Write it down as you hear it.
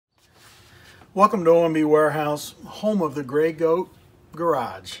Welcome to OMB Warehouse, home of the Gray Goat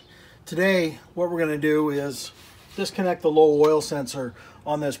Garage. Today, what we're going to do is disconnect the low oil sensor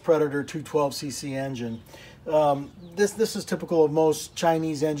on this Predator 212cc engine. This is typical of most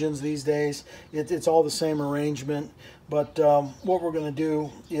Chinese engines these days. It's all the same arrangement, but what we're going to do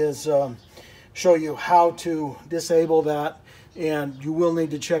is show you how to disable that, and you will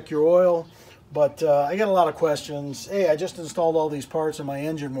need to check your oil. But I get a lot of questions. Hey, I just installed all these parts and my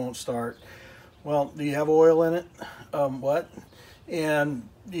engine won't start. Well, do you have oil in it? What? And,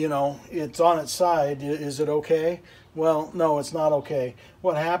 you know, it's on its side. Is it okay? Well, no, it's not okay.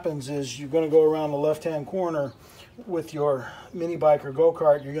 What happens is you're going to go around the left-hand corner with your mini bike or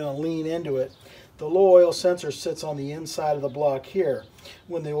go-kart. You're going to lean into it. The low oil sensor sits on the inside of the block here.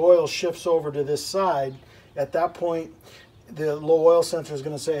 When the oil shifts over to this side, at that point, the low oil sensor is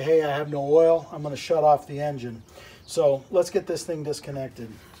going to say, hey, I have no oil. I'm going to shut off the engine. So let's get this thing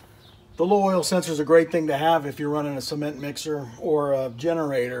disconnected. The low oil sensor is a great thing to have if you're running a cement mixer or a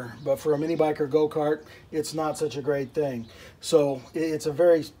generator, but for a mini bike or go-kart, it's not such a great thing. So it's a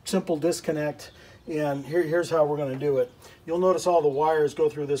very simple disconnect, and here's how we're going to do it. You'll notice all the wires go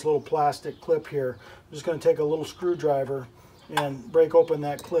through this little plastic clip here. I'm just going to take a little screwdriver and break open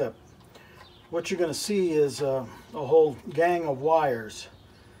that clip. What you're going to see is a whole gang of wires.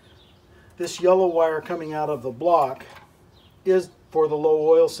 This yellow wire coming out of the block is for the low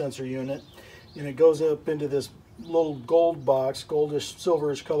oil sensor unit, and it goes up into this little gold box, goldish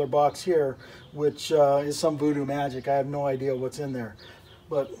silverish color box here, which is some voodoo magic. I have no idea what's in there,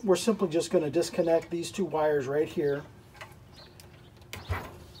 but we're simply just going to disconnect these two wires right here.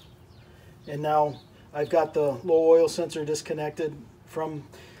 And now I've got the low oil sensor disconnected from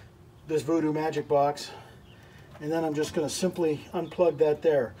this voodoo magic box, and then I'm just going to simply unplug that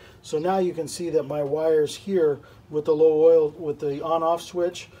there. So now you can see that my wires here with the low oil, with the on-off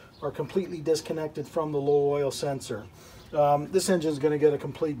switch, are completely disconnected from the low oil sensor. This engine is going to get a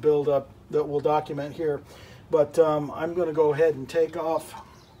complete build-up that we'll document here, but I'm going to go ahead and take off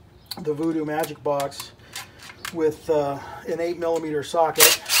the voodoo magic box with an 8mm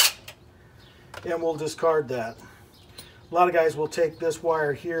socket, and we'll discard that. A lot of guys will take this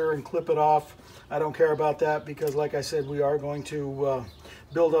wire here and clip it off. I don't care about that because, like I said, we are going to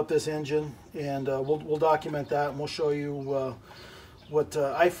build up this engine, and we'll document that, and we'll show you what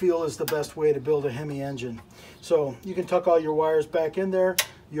I feel is the best way to build a Hemi engine. So you can tuck all your wires back in there.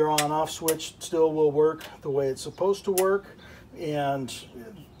 Your on-off switch still will work the way it's supposed to work, and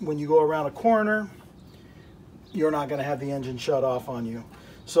when you go around a corner, you're not going to have the engine shut off on you.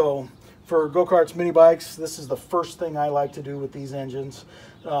 So for go-karts, mini bikes, this is the first thing I like to do with these engines,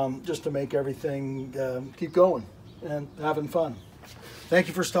 just to make everything keep going and having fun. Thank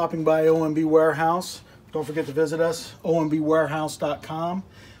you for stopping by OMB Warehouse. Don't forget to visit us, ombwarehouse.com,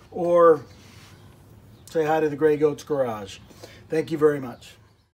 or say hi to the Gray Goats Garage. Thank you very much.